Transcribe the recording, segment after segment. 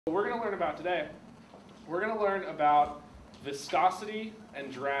What we're going to learn about today, we're going to learn about viscosity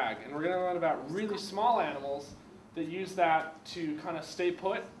and drag, and we're going to learn about really small animals that use that to kind of stay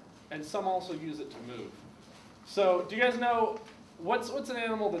put, and some also use it to move. So do you guys know what's an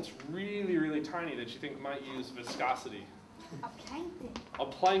animal that's really, really tiny that you think might use viscosity? A plankton. A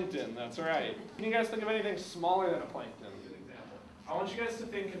plankton, that's right. Can you guys think of anything smaller than a plankton? I want you guys to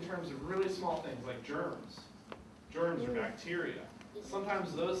think in terms of really small things like germs. Germs or bacteria.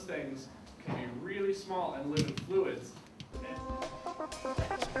 Sometimes those things can be really small and live in fluids. Remember,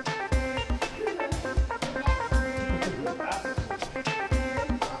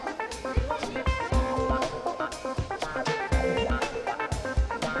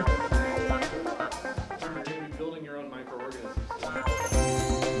 you're going to be building your own microorganisms.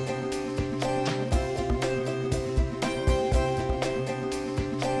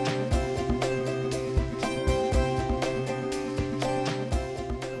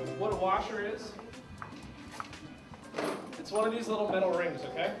 What a washer is, it's one of these little metal rings,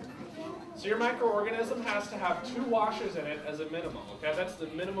 okay? So your microorganism has to have 2 washers in it as a minimum, okay? That's the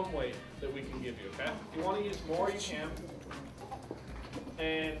minimum weight that we can give you, okay? If you want to use more, you can.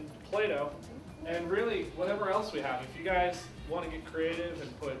 And Play-Doh, and really whatever else we have. If you guys want to get creative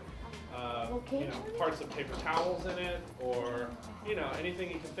and put you know, parts of paper towels in it, or you know, anything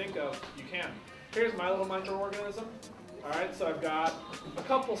you can think of, you can. Here's my little microorganism. Alright, so I've got a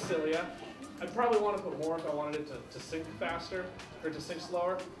couple cilia. I'd probably want to put more if I wanted it to sink faster, or to sink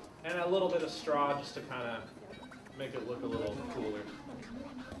slower, and a little bit of straw just to kind of make it look a little cooler.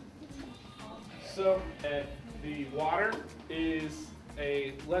 So the water is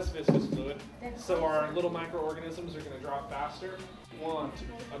a less viscous fluid, so our little microorganisms are going to drop faster. 1, 2.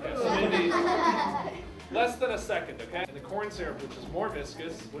 Okay, so maybe less than a second, okay? And the corn syrup, which is more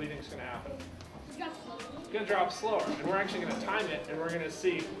viscous, what do you think is going to happen? It's going to drop slower, and we're actually going to time it, and we're going to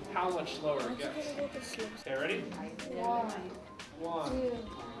see how much slower it gets. Okay, ready? 1, 2,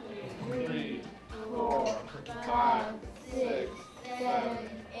 3, 4, 5, 6, 7,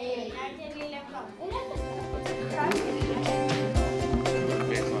 8.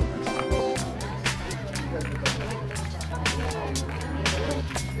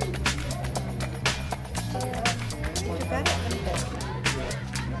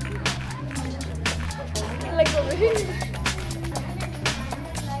 Like over here.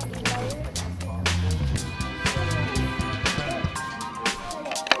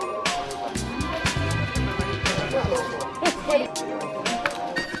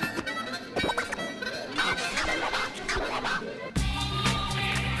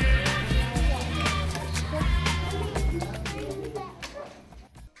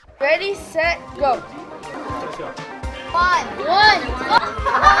 Ready, set, go. Let's go. 1.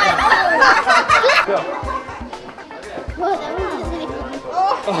 Go. Whoa, that one was really cool.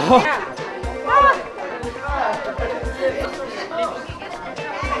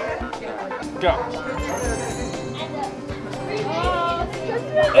 Go.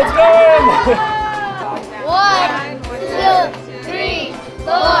 It's going! 1, 2, 3,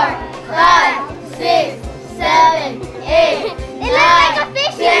 4, 5, 6, 7, 8. It looks like a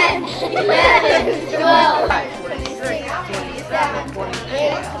fish. 10, 11, 12, 26, 27,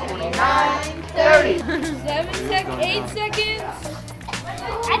 28, 29, 30. 8 seconds.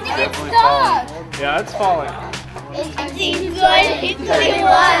 I think it's stopped. Yeah, it's falling. 18, 20,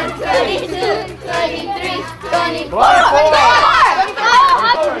 21, 22, 23, 24, 25,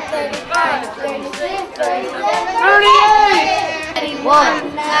 36, 37, 38.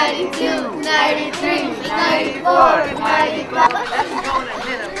 91, 92, 93, 94, 95.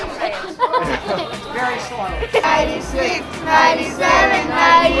 Very slow. 96, 97,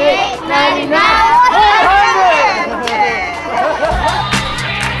 98, 99,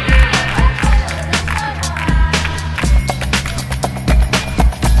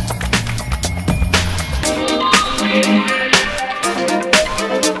 100.